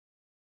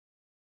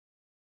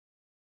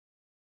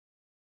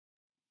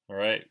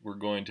Alright, we're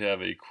going to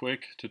have a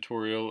quick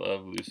tutorial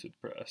of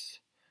Lucidpress.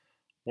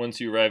 Once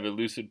you arrive at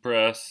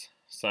Lucidpress,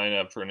 sign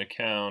up for an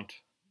account.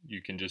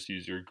 You can just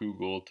use your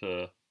Google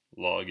to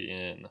log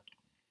in.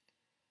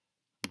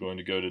 I'm going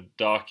to go to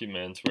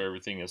Documents where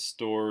everything is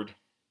stored.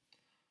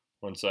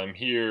 Once I'm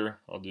here,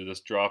 I'll do this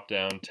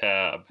drop-down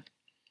tab.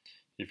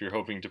 If you're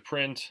hoping to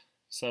print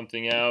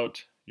something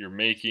out, you're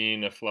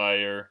making a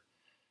flyer,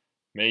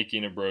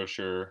 making a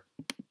brochure,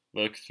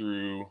 look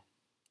through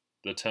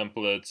the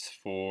templates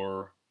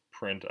for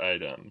print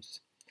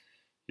items.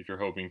 If you're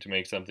hoping to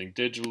make something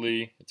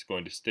digitally, it's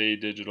going to stay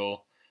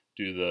digital.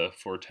 Do the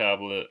for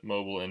tablet,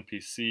 mobile, and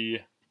PC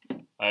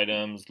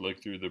items.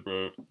 Look through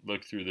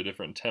the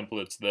different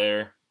templates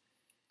there.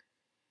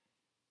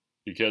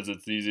 Because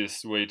it's the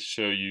easiest way to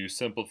show you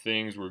simple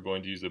things, we're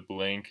going to use a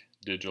blank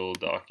digital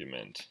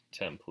document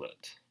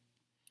template.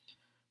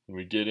 When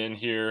we get in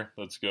here,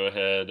 let's go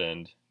ahead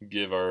and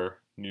give our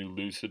new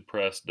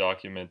Lucidpress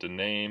document a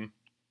name.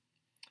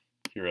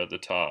 Here at the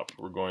top,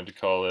 we're going to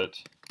call it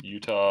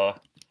Utah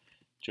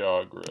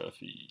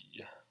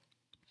Geography.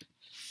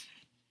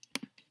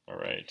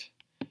 Alright,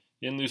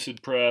 in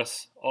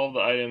Lucidpress, all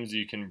the items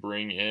you can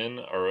bring in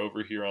are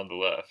over here on the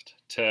left.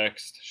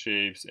 Text,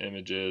 shapes,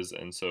 images,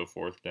 and so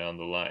forth down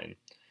the line.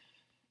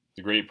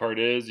 The great part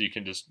is you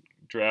can just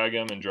drag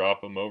them and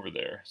drop them over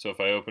there. So if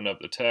I open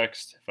up the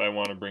text, if I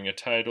want to bring a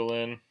title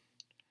in,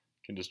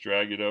 I can just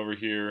drag it over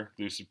here.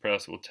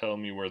 Lucidpress will tell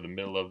me where the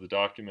middle of the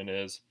document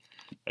is.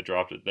 I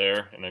dropped it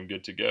there and I'm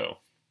good to go.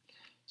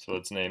 So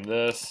let's name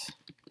this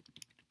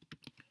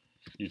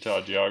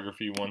Utah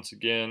Geography once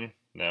again.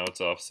 Now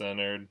it's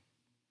off-centered.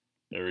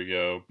 There we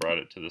go, brought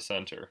it to the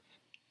center.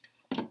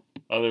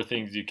 Other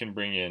things you can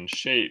bring in: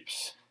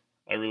 shapes.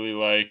 I really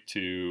like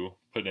to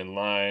put in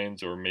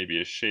lines or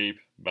maybe a shape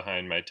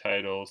behind my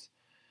titles.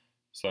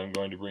 So I'm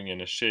going to bring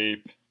in a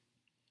shape.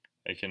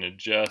 I can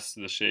adjust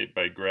the shape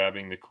by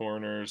grabbing the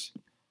corners,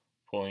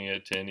 pulling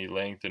it to any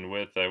length and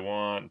width I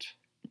want.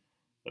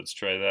 Let's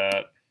try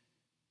that.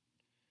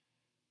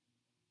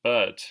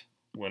 But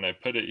when I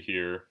put it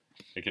here,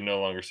 I can no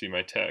longer see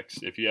my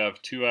text. If you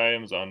have two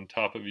items on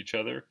top of each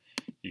other,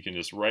 you can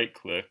just right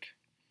click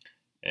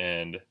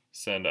and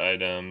send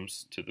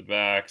items to the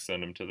back,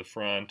 send them to the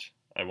front.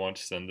 I want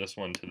to send this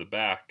one to the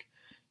back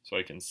so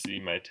I can see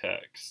my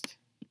text.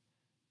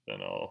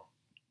 Then I'll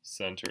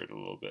center it a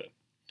little bit.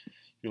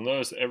 You'll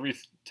notice every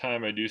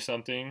time I do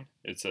something,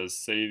 it says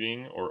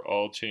saving or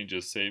all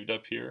changes saved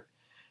up here.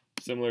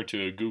 Similar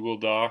to a Google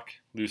Doc,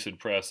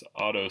 Lucidpress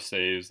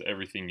auto-saves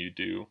everything you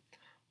do.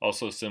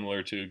 Also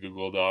similar to a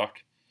Google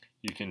Doc,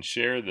 you can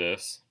share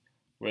this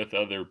with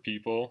other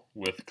people,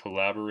 with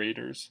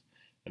collaborators,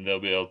 and they'll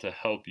be able to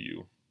help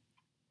you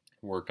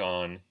work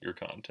on your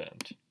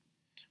content,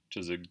 which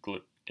is a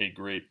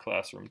great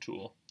classroom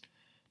tool.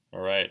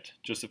 Alright,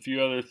 just a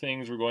few other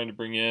things we're going to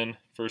bring in.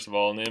 First of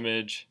all, an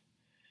image.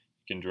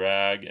 You can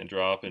drag and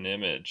drop an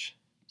image.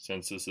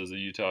 Since this is a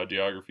Utah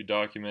Geography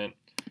document,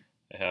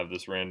 I have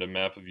this random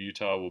map of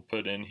Utah we'll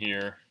put in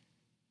here.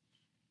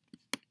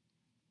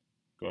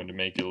 Going to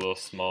make it a little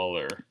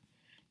smaller.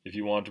 If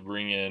you want to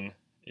bring in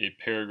a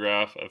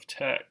paragraph of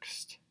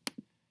text,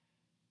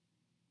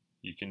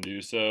 you can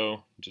do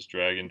so. Just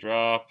drag and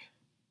drop.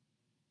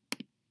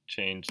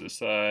 Change the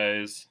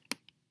size.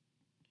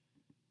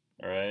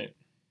 Alright,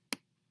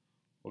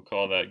 we'll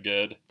call that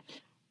good.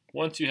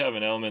 Once you have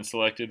an element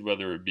selected,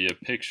 whether it be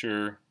a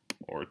picture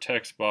or a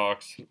text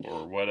box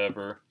or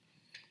whatever,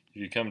 if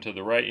you come to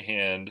the right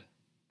hand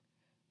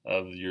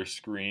of your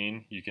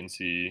screen, you can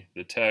see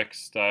the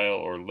text, style,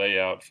 or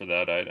layout for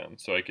that item.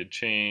 So I could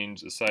change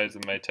the size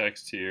of my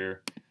text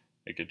here.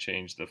 I could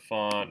change the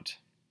font.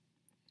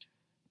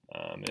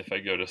 If I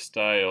go to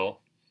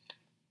style,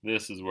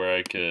 this is where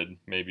I could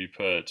maybe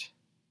put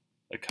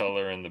a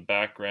color in the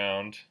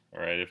background.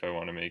 Alright, if I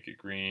want to make it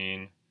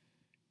green,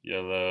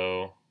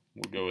 yellow,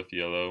 we'll go with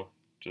yellow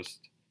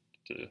just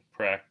to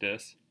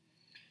practice.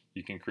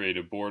 You can create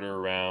a border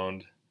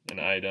around an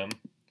item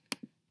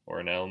or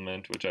an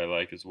element, which I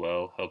like as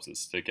well. Helps it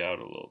stick out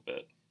a little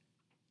bit.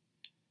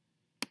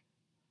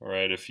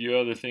 Alright, a few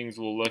other things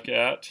we'll look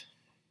at.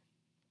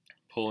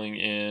 Pulling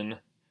in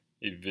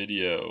a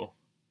video.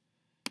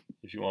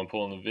 If you want to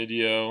pull in the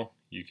video,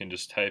 you can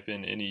just type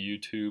in any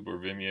YouTube or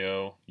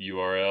Vimeo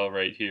URL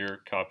right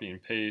here, copy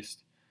and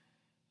paste.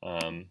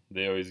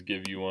 They always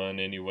give you one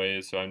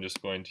anyway, so I'm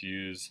just going to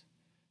use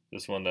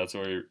this one that's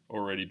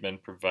already been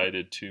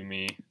provided to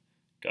me.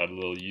 Got a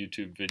little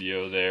YouTube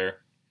video there.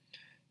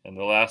 And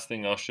the last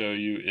thing I'll show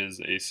you is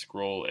a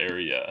scroll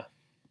area.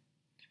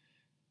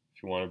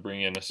 If you want to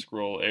bring in a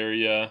scroll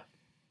area,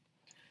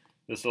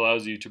 this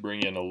allows you to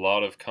bring in a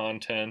lot of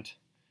content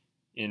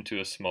into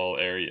a small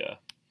area.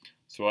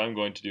 So what I'm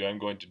going to do, I'm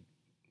going to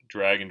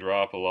drag and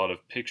drop a lot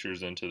of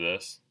pictures into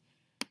this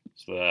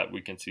so that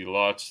we can see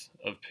lots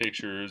of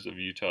pictures of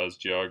Utah's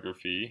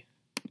geography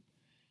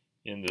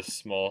in this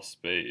small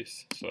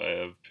space. So I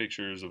have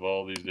pictures of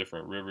all these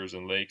different rivers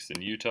and lakes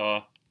in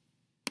Utah.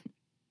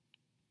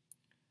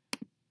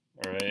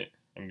 Alright,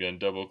 I'm going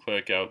to double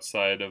click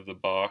outside of the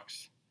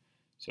box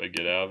So I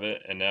get out of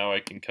it, and now I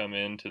can come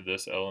into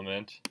this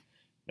element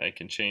and I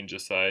can change the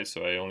size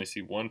so I only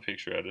see one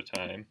picture at a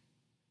time.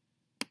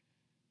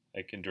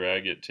 I can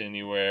drag it to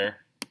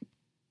anywhere.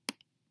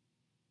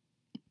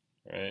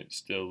 Right,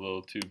 still a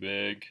little too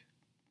big.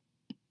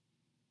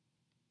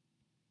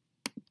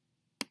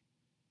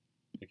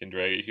 I can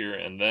drag it here,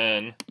 and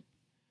then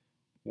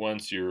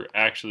once you're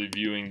actually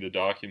viewing the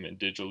document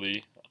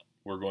digitally,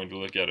 we're going to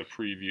look at a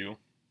preview.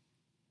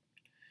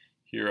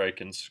 Here I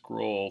can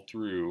scroll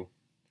through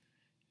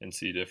and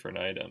see different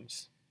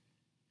items.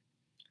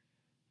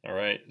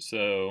 Alright,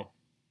 so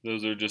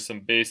those are just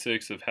some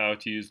basics of how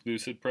to use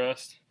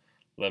Lucidpress.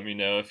 Let me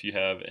know if you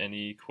have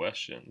any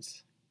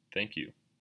questions. Thank you.